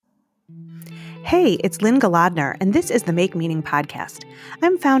Hey, it's Lynn Galadner, and this is the Make Meaning podcast.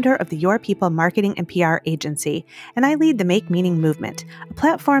 I'm founder of the Your People marketing and PR agency, and I lead the Make Meaning movement, a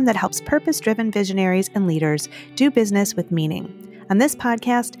platform that helps purpose-driven visionaries and leaders do business with meaning. On this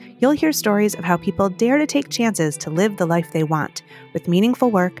podcast, you'll hear stories of how people dare to take chances to live the life they want, with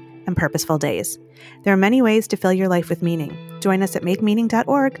meaningful work and purposeful days. There are many ways to fill your life with meaning. Join us at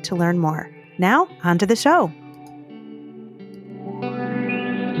makemeaning.org to learn more. Now, on to the show.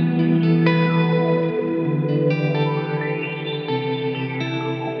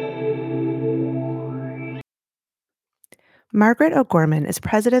 Margaret O'Gorman is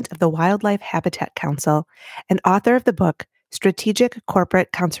president of the Wildlife Habitat Council and author of the book Strategic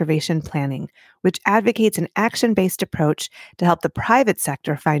Corporate Conservation Planning, which advocates an action-based approach to help the private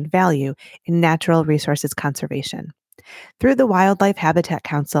sector find value in natural resources conservation. Through the Wildlife Habitat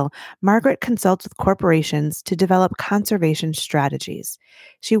Council, Margaret consults with corporations to develop conservation strategies.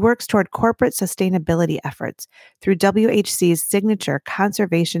 She works toward corporate sustainability efforts through WHC's signature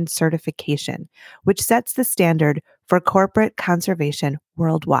conservation certification, which sets the standard for corporate conservation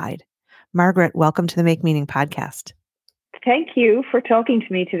worldwide. Margaret, welcome to the Make Meaning podcast. Thank you for talking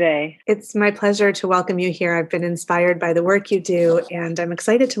to me today. It's my pleasure to welcome you here. I've been inspired by the work you do, and I'm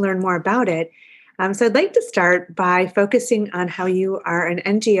excited to learn more about it. So I'd like to start by focusing on how you are an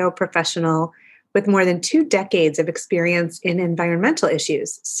NGO professional with more than 2 decades of experience in environmental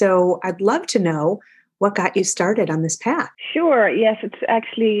issues. So I'd love to know what got you started on this path. Sure. Yes, it's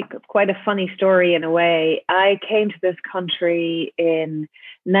actually quite a funny story in a way. I came to this country in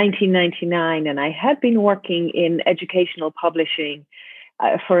 1999, and I had been working in educational publishing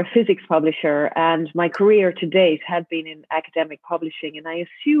for a physics publisher, and my career to date had been in academic publishing. And I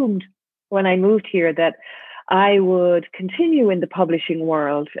assumed when I moved here that I would continue in the publishing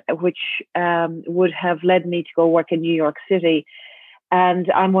world, which would have led me to go work in New York City. And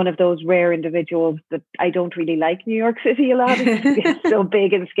I'm one of those rare individuals that I don't really like New York City a lot. It's so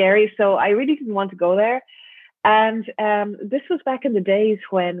big and scary. So I really didn't want to go there. And this was back in the days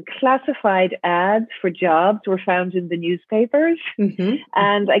when classified ads for jobs were found in the newspapers. Mm-hmm.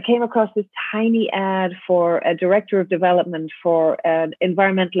 And I came across this tiny ad for a director of development for an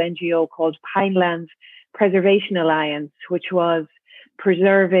environmental NGO called Pinelands Preservation Alliance, which was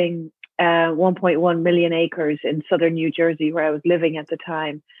preserving 1.1 million acres in southern New Jersey, where I was living at the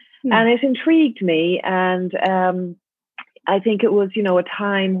time. Mm. And it intrigued me. And I think it was, a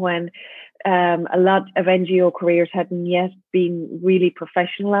time when a lot of NGO careers hadn't yet been really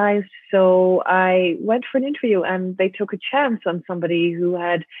professionalized. So I went for an interview, and they took a chance on somebody who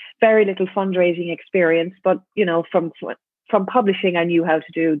had very little fundraising experience, but, from publishing, I knew how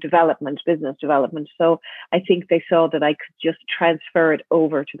to do business development. So I think they saw that I could just transfer it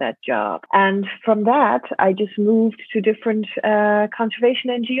over to that job. And from that, I just moved to different conservation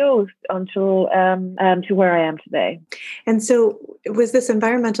NGOs until to where I am today. And so was this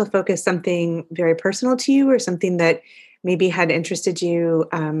environmental focus something very personal to you, or something that maybe had interested you,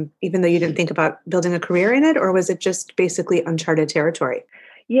 even though you didn't think about building a career in it, or was it just basically uncharted territory?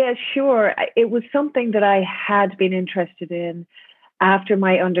 Yeah, sure. It was something that I had been interested in after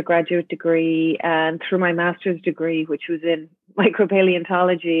my undergraduate degree and through my master's degree, which was in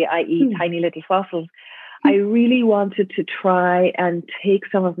micropaleontology, i.e. tiny little fossils. I really wanted to try and take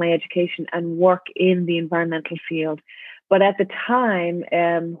some of my education and work in the environmental field. But at the time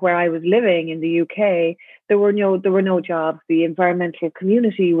where I was living in the UK, there were no jobs. The environmental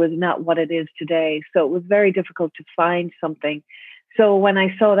community was not what it is today. So it was very difficult to find something. So when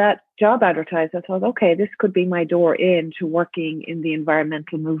I saw that job advertised, I thought, okay, this could be my door into working in the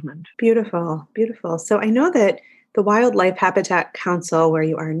environmental movement. Beautiful, beautiful. So I know that the Wildlife Habitat Council, where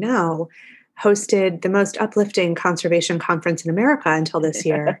you are now, hosted the most uplifting conservation conference in America until this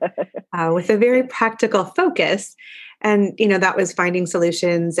year, with a very practical focus. And, that was finding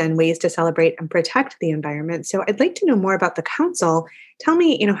solutions and ways to celebrate and protect the environment. So I'd like to know more about the council. Tell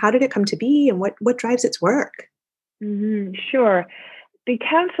me, how did it come to be, and what drives its work? Mm-hmm, sure. The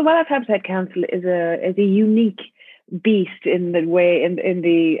Wildlife Habitat Council is a unique beast in the way in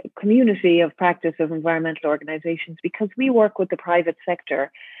the community of practice of environmental organizations, because we work with the private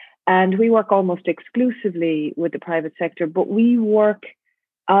sector, and we work almost exclusively with the private sector, but we work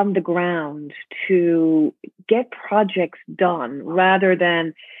on the ground to get projects done rather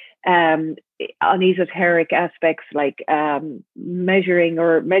than on esoteric aspects like measuring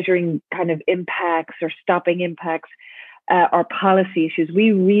kind of impacts or stopping impacts or policy issues.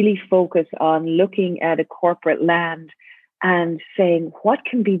 We really focus on looking at a corporate land and saying, what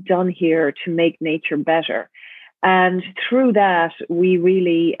can be done here to make nature better? And through that, we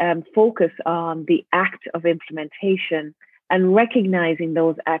really focus on the act of implementation and recognizing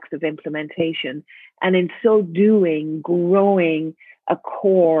those acts of implementation. And in so doing, growing a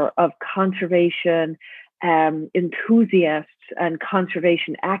core of conservation enthusiasts and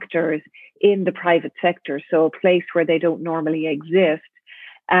conservation actors in the private sector. So a place where they don't normally exist.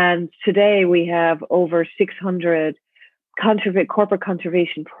 And today we have over 600 corporate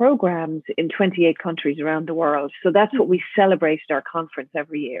conservation programs in 28 countries around the world. So that's what we celebrate at our conference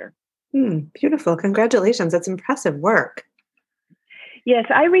every year. Beautiful. Congratulations. That's impressive work. Yes,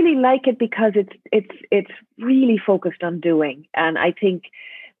 I really like it because it's really focused on doing. And I think,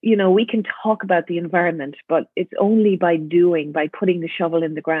 we can talk about the environment, but it's only by doing, by putting the shovel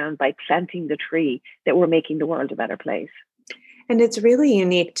in the ground, by planting the tree, that we're making the world a better place. And it's really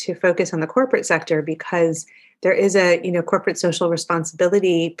unique to focus on the corporate sector because there is a, corporate social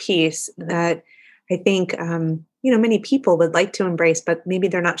responsibility piece that I think, many people would like to embrace, but maybe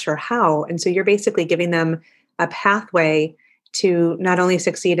they're not sure how. And so you're basically giving them a pathway to not only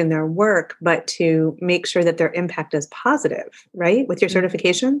succeed in their work, but to make sure that their impact is positive, right? With your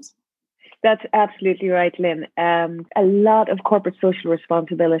certifications? That's absolutely right, Lynn. A lot of corporate social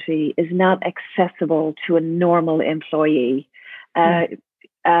responsibility is not accessible to a normal employee.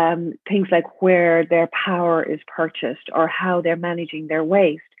 Things like where their power is purchased or how they're managing their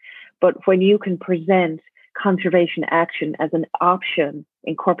waste. But when you can present conservation action as an option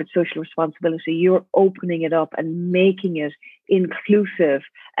in corporate social responsibility, you're opening it up and making it inclusive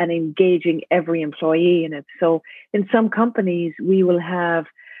and engaging every employee in it. So in some companies, we will have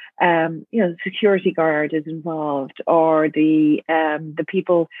the security guard is involved, or the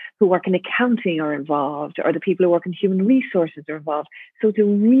people who work in accounting are involved, or the people who work in human resources are involved. So it's a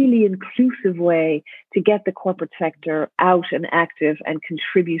really inclusive way to get the corporate sector out and active and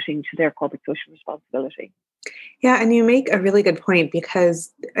contributing to their corporate social responsibility. Yeah, and you make a really good point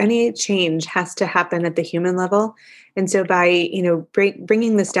because any change has to happen at the human level. And so by,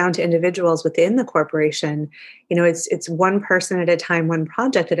 bringing this down to individuals within the corporation, it's one person at a time, one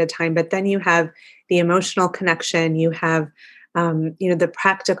project at a time, but then you have the emotional connection, you have, the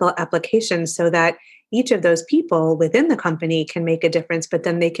practical application so that each of those people within the company can make a difference, but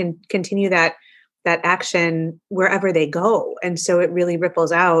then they can continue that action wherever they go. And so it really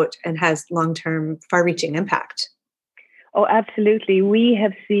ripples out and has long-term, far-reaching impact. Oh, absolutely. We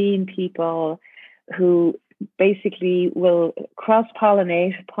have seen people who basically will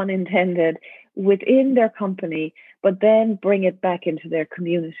cross-pollinate, pun intended, within their company, but then bring it back into their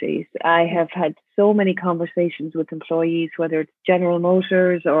communities. I have had so many conversations with employees, whether it's General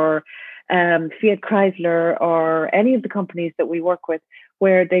Motors or Fiat Chrysler or any of the companies that we work with,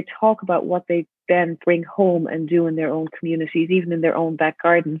 where they talk about what they then bring home and do in their own communities, even in their own back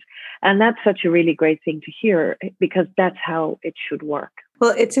gardens. And that's such a really great thing to hear because that's how it should work.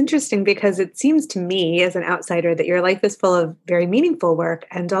 Well, it's interesting because it seems to me as an outsider that your life is full of very meaningful work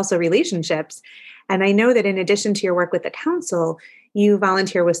and also relationships. And I know that in addition to your work with the council, you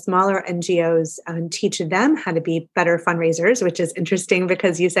volunteer with smaller NGOs and teach them how to be better fundraisers, which is interesting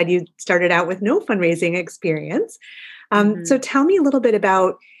because you said you started out with no fundraising experience. So tell me a little bit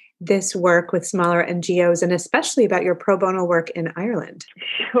about this work with smaller NGOs and especially about your pro bono work in Ireland.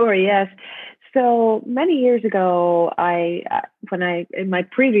 Sure, yes. So many years ago, in my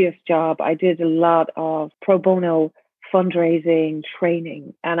previous job, I did a lot of pro bono fundraising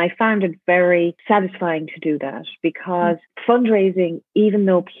training, and I found it very satisfying to do that because fundraising, even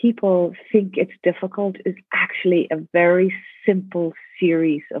though people think it's difficult, is actually a very simple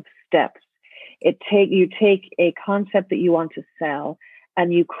series of steps. You take a concept that you want to sell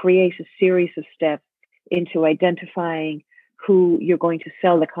and you create a series of steps into identifying who you're going to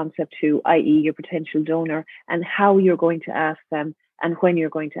sell the concept to, i.e. your potential donor, and how you're going to ask them and when you're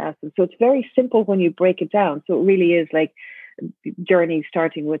going to ask them. So it's very simple when you break it down. So it really is like journey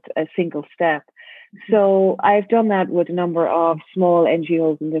starting with a single step. So I've done that with a number of small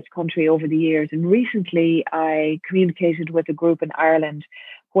NGOs in this country over the years. And recently I communicated with a group in Ireland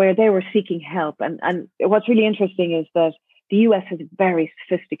where they were seeking help. And what's really interesting is that the US has a very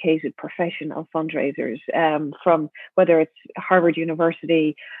sophisticated profession of fundraisers, from whether it's Harvard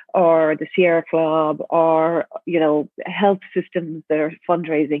University or the Sierra Club or, health systems that are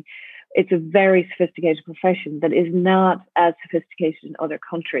fundraising. It's a very sophisticated profession that is not as sophisticated in other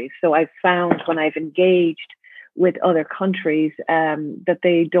countries. So I've found when I've engaged with other countries that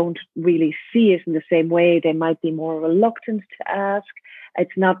they don't really see it in the same way. They might be more reluctant to ask.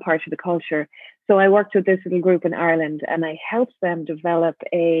 It's not part of the culture. So I worked with this little group in Ireland and I helped them develop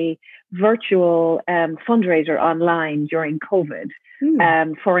a virtual fundraiser online during COVID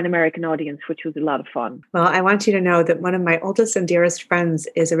for an American audience, which was a lot of fun. Well, I want you to know that one of my oldest and dearest friends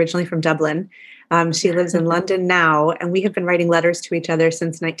is originally from Dublin. She lives in London now, and we have been writing letters to each other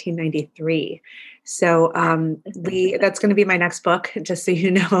since 1993. So that's going to be my next book, just so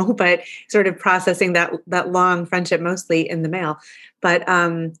you know, but sort of processing that long friendship mostly in the mail. But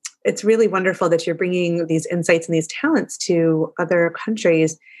it's really wonderful that you're bringing these insights and these talents to other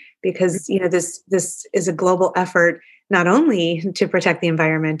countries, because, this is a global effort, not only to protect the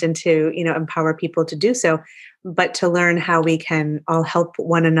environment and to, empower people to do so, but to learn how we can all help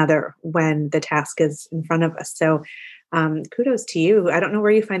one another when the task is in front of us. So kudos to you. I don't know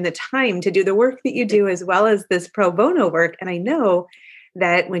where you find the time to do the work that you do, as well as this pro bono work. And I know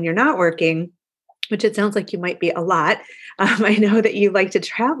that when you're not working, which it sounds like you might be a lot, I know that you like to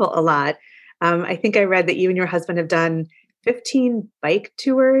travel a lot. I think I read that you and your husband have done 15 bike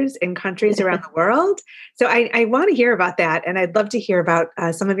tours in countries around the world. So I want to hear about that. And I'd love to hear about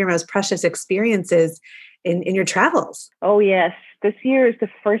some of your most precious experiences in your travels. Oh, yes. This year is the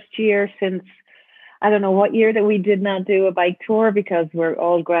first year since, I don't know what year, that we did not do a bike tour because we're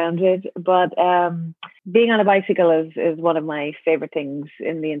all grounded. But being on a bicycle is one of my favorite things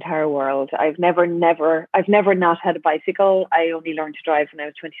in the entire world. I've never not had a bicycle. I only learned to drive when I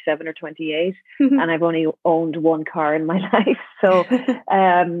was 27 or 28, and I've only owned one car in my life. So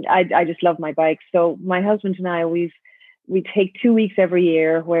I just love my bike. So my husband and I, we take 2 weeks every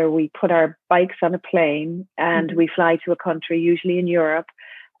year where we put our bikes on a plane and we fly to a country, usually in Europe,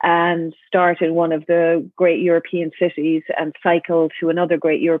 and start in one of the great European cities and cycle to another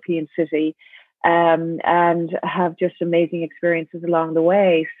great European city, and have just amazing experiences along the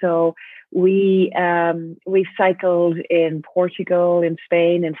way. So we cycled in Portugal, in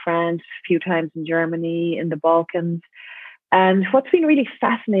Spain, in France, a few times in Germany, in the Balkans. And what's been really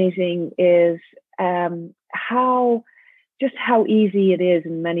fascinating is how easy it is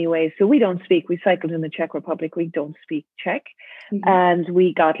in many ways. So we cycled in the Czech Republic, we don't speak Czech. And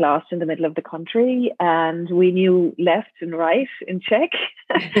we got lost in the middle of the country, and we knew left and right in Czech,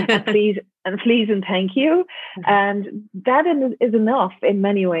 and please and thank you. And that is enough in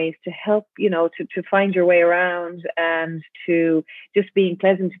many ways to help, to find your way around and to just being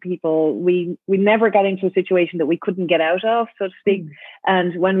pleasant to people. We never got into a situation that we couldn't get out of, so to speak.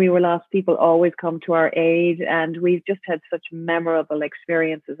 And when we were lost, people always come to our aid. And we've just had such memorable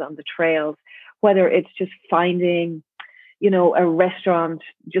experiences on the trails, whether it's just finding a restaurant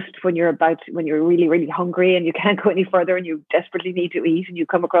just when you're really, really hungry and you can't go any further and you desperately need to eat, and you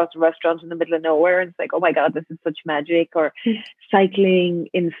come across a restaurant in the middle of nowhere and it's like, oh my God, this is such magic. Or cycling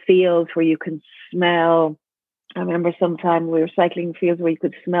in fields where you can smell. I remember sometime we were cycling in fields where you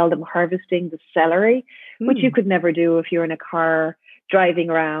could smell them harvesting the celery, which you could never do if you're in a car driving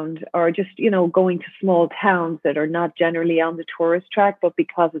around, or just, going to small towns that are not generally on the tourist track, but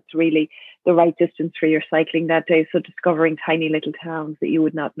because it's really the right distance for your cycling that day. So discovering tiny little towns that you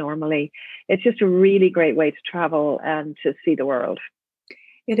would not normally. It's just a really great way to travel and to see the world.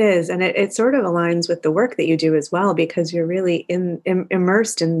 It is. And it sort of aligns with the work that you do as well, because you're really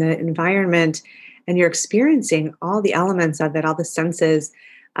immersed in the environment and you're experiencing all the elements of it, all the senses,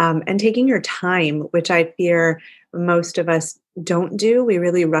 and taking your time, which I fear most of us don't do. We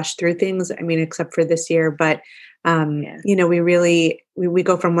really rush through things. I mean, except for this year, but we really, we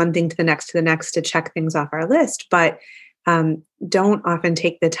go from one thing to the next to check things off our list, but don't often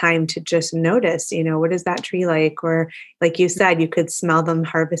take the time to just notice, what is that tree like? Or like you said, you could smell them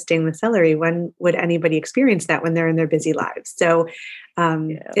harvesting the celery. When would anybody experience that when they're in their busy lives? So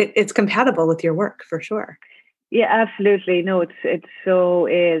it's compatible with your work for sure. Yeah, absolutely. No, it so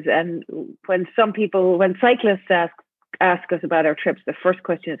is. And when cyclists ask us about our trips, the first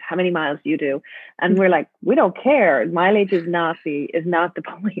question is, how many miles do you do? And we're like, we don't care. Mileage is not the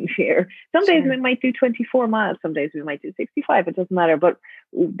point here. Some days we might do 24 miles. Some days we might do 65. It doesn't matter. But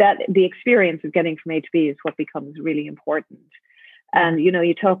that the experience of getting from A to B is what becomes really important. And,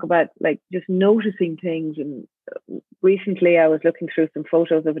 you talk about like just noticing things. And recently I was looking through some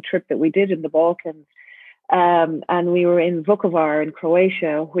photos of a trip that we did in the Balkans. And we were in Vukovar in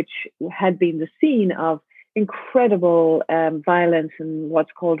Croatia, which had been the scene of incredible violence and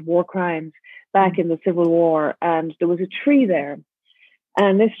what's called war crimes back in the Civil War. And there was a tree there.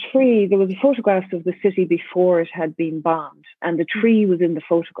 And this tree, there was photographs of the city before it had been bombed. And the tree was in the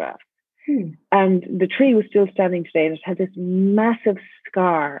photograph. And the tree was still standing today. And it had this massive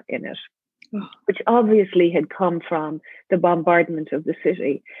scar in it, which obviously had come from the bombardment of the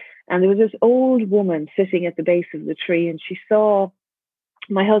city. And there was this old woman sitting at the base of the tree, and she saw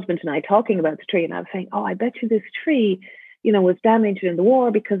my husband and I talking about the tree. And I was saying, oh, I bet you this tree was damaged in the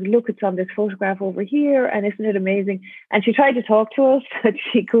war because look, it's on this photograph over here, and isn't it amazing? And she tried to talk to us, but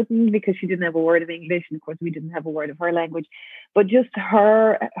she couldn't because she didn't have a word of English, and of course we didn't have a word of her language. But just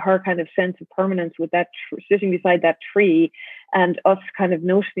her kind of sense of permanence with that sitting beside that tree, and us kind of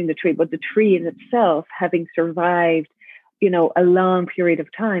noticing the tree, but the tree in itself having survived, a long period of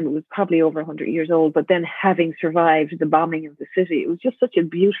time. It was probably over 100 years old, but then having survived the bombing of the city, it was just such a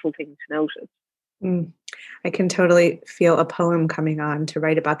beautiful thing to notice. Mm. I can totally feel a poem coming on to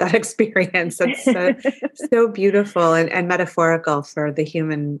write about that experience. It's so beautiful and metaphorical for the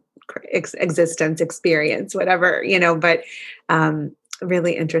human existence experience, whatever, but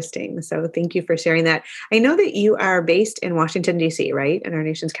really interesting. So thank you for sharing that. I know that you are based in Washington, D.C., right? In our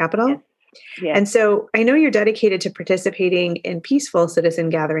nation's capital. Yes. Yes. And so I know you're dedicated to participating in peaceful citizen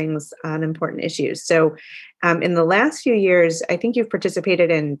gatherings on important issues. So in the last few years, I think you've participated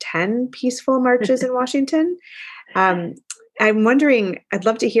in 10 peaceful marches in Washington. I'm wondering, I'd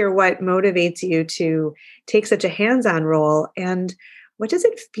love to hear what motivates you to take such a hands-on role, and what does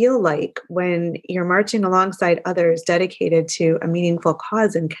it feel like when you're marching alongside others dedicated to a meaningful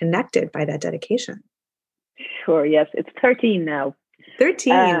cause and connected by that dedication? Sure, yes. It's 13 now.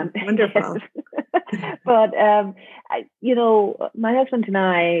 13. Wonderful. But, my husband and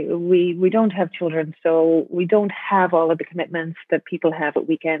I, we don't have children, so we don't have all of the commitments that people have at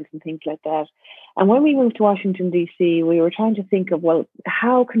weekends and things like that. And when we moved to Washington, D.C., we were trying to think of, well,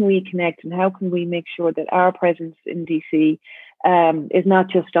 how can we connect and how can we make sure that our presence in D.C. Is not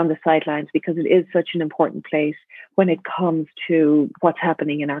just on the sidelines, because it is such an important place when it comes to what's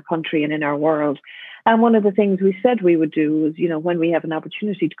happening in our country and in our world. And one of the things we said we would do is, when we have an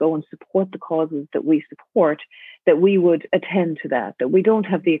opportunity to go and support the causes that we support, that we would attend to that we don't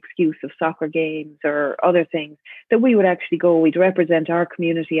have the excuse of soccer games or other things, that we would actually go, we'd represent our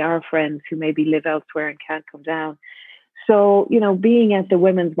community, our friends who maybe live elsewhere and can't come down. So, being at the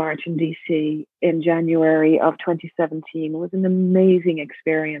Women's March in DC in January of 2017 was an amazing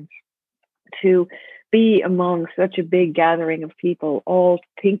experience to be among such a big gathering of people, all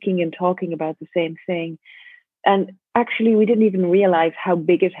thinking and talking about the same thing. And actually, we didn't even realize how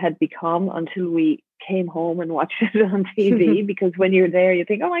big it had become until we came home and watched it on TV, because when you're there, you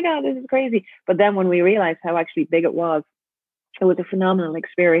think, oh my God, this is crazy. But then when we realized how actually big it was a phenomenal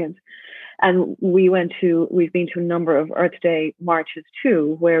experience. And we've been to a number of Earth Day marches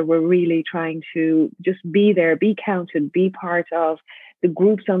too, where we're really trying to just be there, be counted, be part of the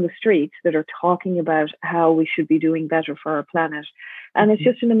groups on the streets that are talking about how we should be doing better for our planet. And it's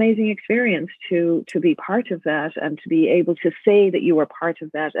just an amazing experience to be part of that, and to be able to say that you were part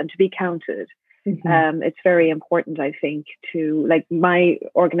of that and to be counted. Mm-hmm. It's very important, I think, my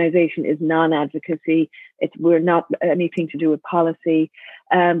organization is non-advocacy. We're not anything to do with policy.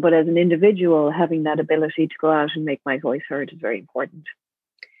 But as an individual, having that ability to go out and make my voice heard is very important.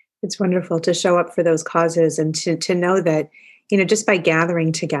 It's wonderful to show up for those causes, and to know that, just by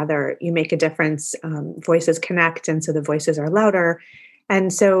gathering together, you make a difference. Voices connect, and so the voices are louder.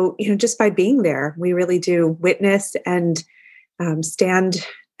 And so, just by being there, we really do witness and stand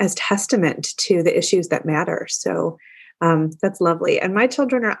as testament to the issues that matter. So that's lovely. And my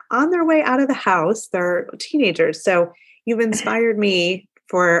children are on their way out of the house. They're teenagers. So you've inspired me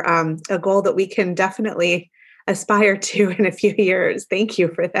for a goal that we can definitely aspire to in a few years. Thank you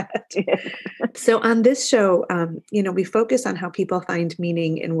for that. So on this show, we focus on how people find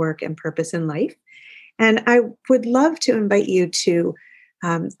meaning in work and purpose in life. And I would love to invite you to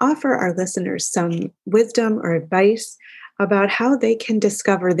offer our listeners some wisdom or advice about how they can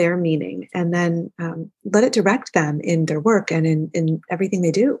discover their meaning, and then let it direct them in their work and in everything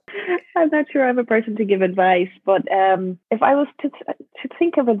they do. I'm not sure I'm a person to give advice, but if I was to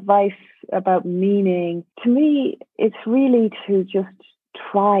think of advice about meaning, to me, it's really to just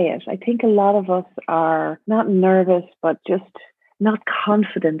try it. I think a lot of us are not nervous, but just not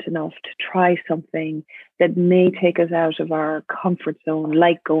confident enough to try something that may take us out of our comfort zone,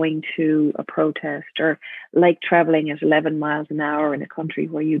 like going to a protest, or like traveling at 11 miles an hour in a country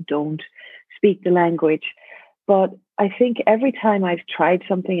where you don't speak the language. But I think every time I've tried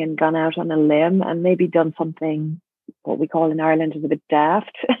something and gone out on a limb and maybe done something, what we call in Ireland is a bit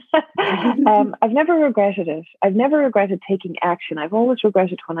daft, I've never regretted it. I've never regretted taking action. I've always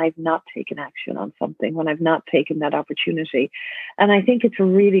regretted when I've not taken action on something, when I've not taken that opportunity. And I think it's a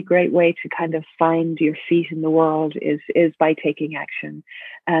really great way to kind of find your feet in the world is by taking action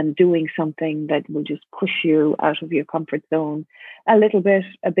and doing something that will just push you out of your comfort zone a little bit,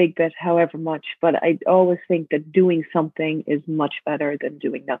 a big bit, however much. But I always think that doing something is much better than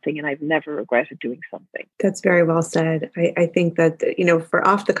doing nothing. And I've never regretted doing something. That's very well said. I think that, for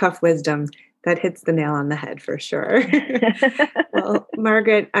off the cuff wisdom, That hits the nail on the head for sure. Well,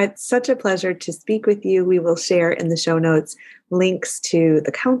 Margaret, it's such a pleasure to speak with you. We will share in the show notes links to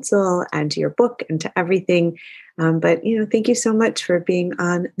the council and to your book and to everything. But thank you so much for being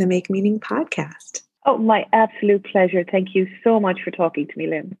on the Make Meaning podcast. Oh, my absolute pleasure. Thank you so much for talking to me,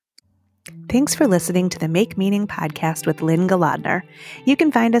 Lynn. Thanks for listening to the Make Meaning podcast with Lynn Galadner. You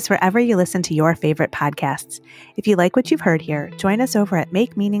can find us wherever you listen to your favorite podcasts. If you like what you've heard here, join us over at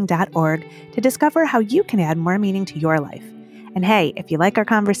makemeaning.org to discover how you can add more meaning to your life. And hey, if you like our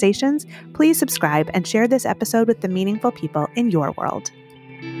conversations, please subscribe and share this episode with the meaningful people in your world.